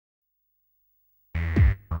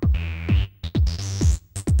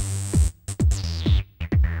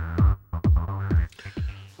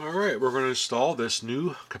Alright, we're going to install this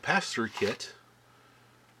new capacitor kit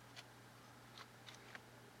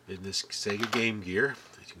in this Sega Game Gear.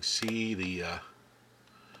 As you can see, the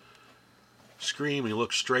screen, when you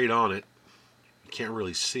look straight on it, you can't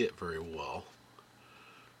really see it very well.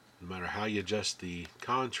 No matter how you adjust the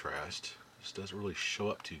contrast, this doesn't really show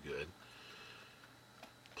up too good.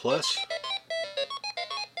 Plus,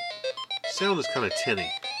 sound is kind of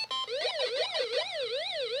tinny.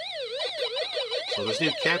 So this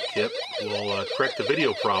new cap kit will correct the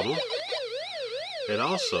video problem and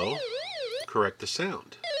also correct the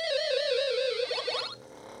sound.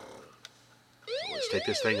 So let's take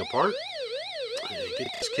this thing apart and get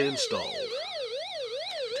this kit installed.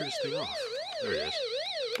 Turn this thing off. There it is.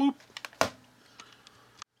 Boop.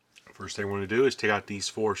 First thing we're going to do is take out these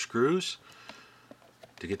 4 screws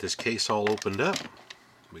to get this case all opened up.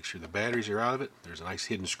 Make sure the batteries are out of it. There's a nice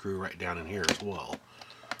hidden screw right down in here as well.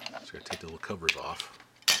 So I'm going to take the little covers off.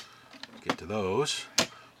 Get to those.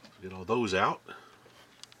 Get all those out.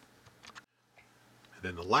 And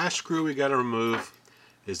then the last screw we got to remove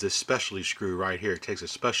is this specialty screw right here. It takes a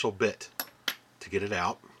special bit to get it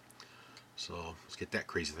out. So let's get that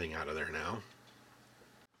crazy thing out of there now.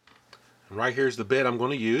 And right here's the bit I'm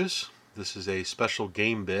going to use. This is a special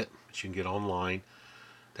game bit that you can get online.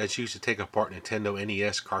 That's used to take apart Nintendo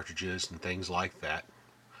NES cartridges and things like that.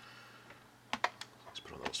 Let's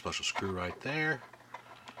put a little special screw right there.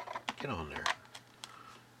 Get on there.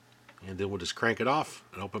 And then we'll just crank it off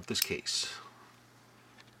and open up this case.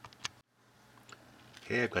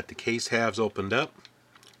 Okay, I've got the case halves opened up.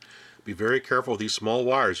 Be very careful with these small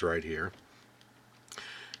wires right here.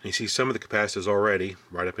 And you see some of the capacitors already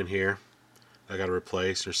right up in here I got to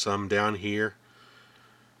replace. There's some down here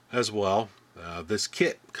as well. This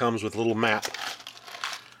kit comes with a little map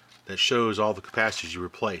that shows all the capacitors you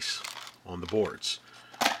replace on the boards.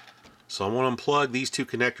 So I'm going to unplug these 2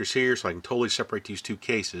 connectors here so I can totally separate these 2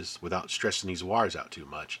 cases without stressing these wires out too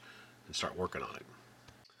much and start working on it.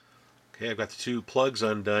 Okay, I've got the 2 plugs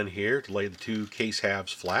undone here to lay the 2 case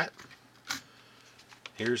halves flat.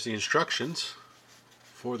 Here's the instructions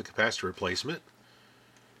for the capacitor replacement.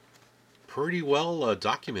 Pretty well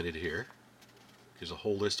documented here. There's a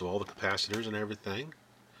whole list of all the capacitors and everything.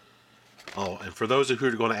 Oh, and for those of you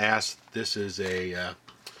who are going to ask, this is a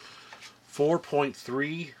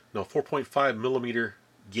 4.5 millimeter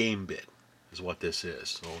game bit is what this is.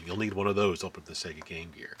 So you'll need one of those to open the Sega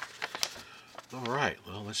Game Gear. Alright,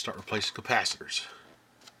 well, let's start replacing capacitors.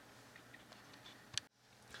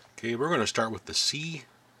 Okay, we're going to start with the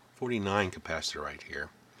C49 capacitor right here.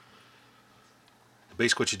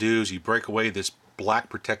 Basically what you do is you break away this black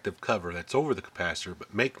protective cover that's over the capacitor,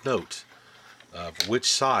 but make note of which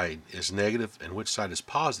side is negative and which side is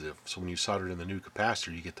positive, so when you solder it in the new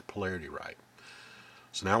capacitor you get the polarity right.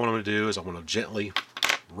 So now what I'm going to do is I'm going to gently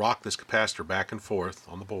rock this capacitor back and forth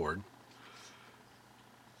on the board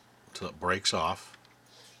until it breaks off.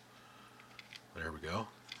 There we go.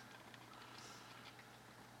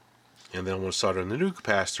 And then I'm going to solder in the new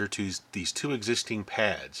capacitor to these 2 existing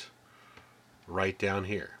pads right down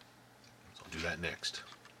here. So I'll do that next.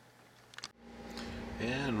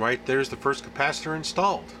 And right there's the first capacitor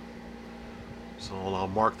installed. So I'll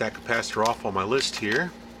mark that capacitor off on my list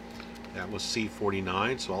here. That was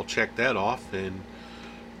C49, so I'll check that off and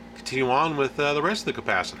continue on with the rest of the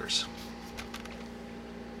capacitors.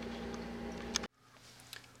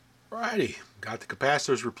 Alrighty, got the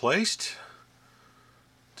capacitors replaced.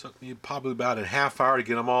 Took me probably about a half hour to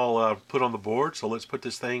get them all put on the board, so let's put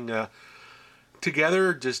this thing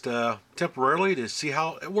together just temporarily to see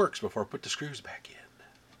how it works before I put the screws back in.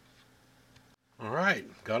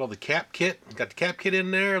 Alright, got all the cap kit, got the cap kit in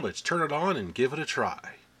there. Let's turn it on and give it a try.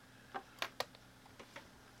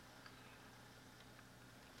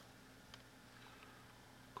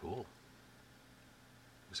 Cool.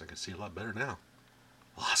 Looks like I can see a lot better now.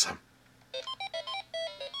 Awesome.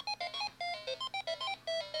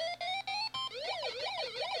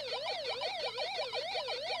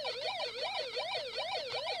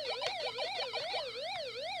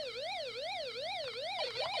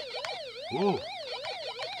 Whoa.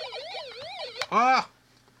 Ah!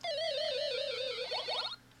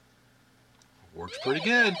 Works pretty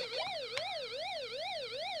good.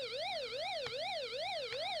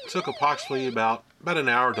 Took approximately about an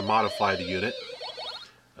hour to modify the unit.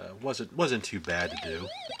 Wasn't too bad to do.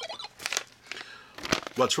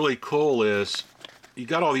 What's really cool is you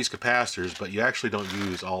got all these capacitors, but you actually don't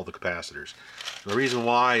use all the capacitors. The reason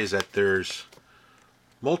why is that there's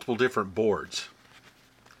multiple different boards.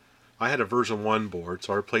 I had a version 1 board,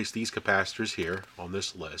 so I replaced these capacitors here on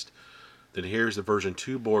this list. Then here's the version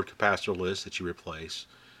 2 board capacitor list that you replace.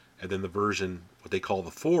 and then the version, what they call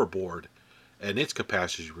the 4 board, and its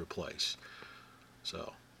capacitors you replace.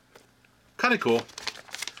 So, kind of cool.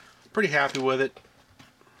 Pretty happy with it.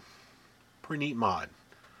 Pretty neat mod.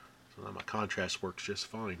 So now my contrast works just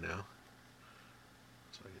fine now.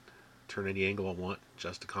 So I can turn any angle I want,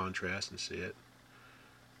 adjust the contrast and see it.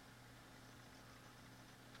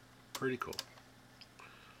 Pretty cool.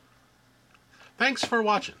 Thanks for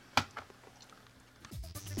watching.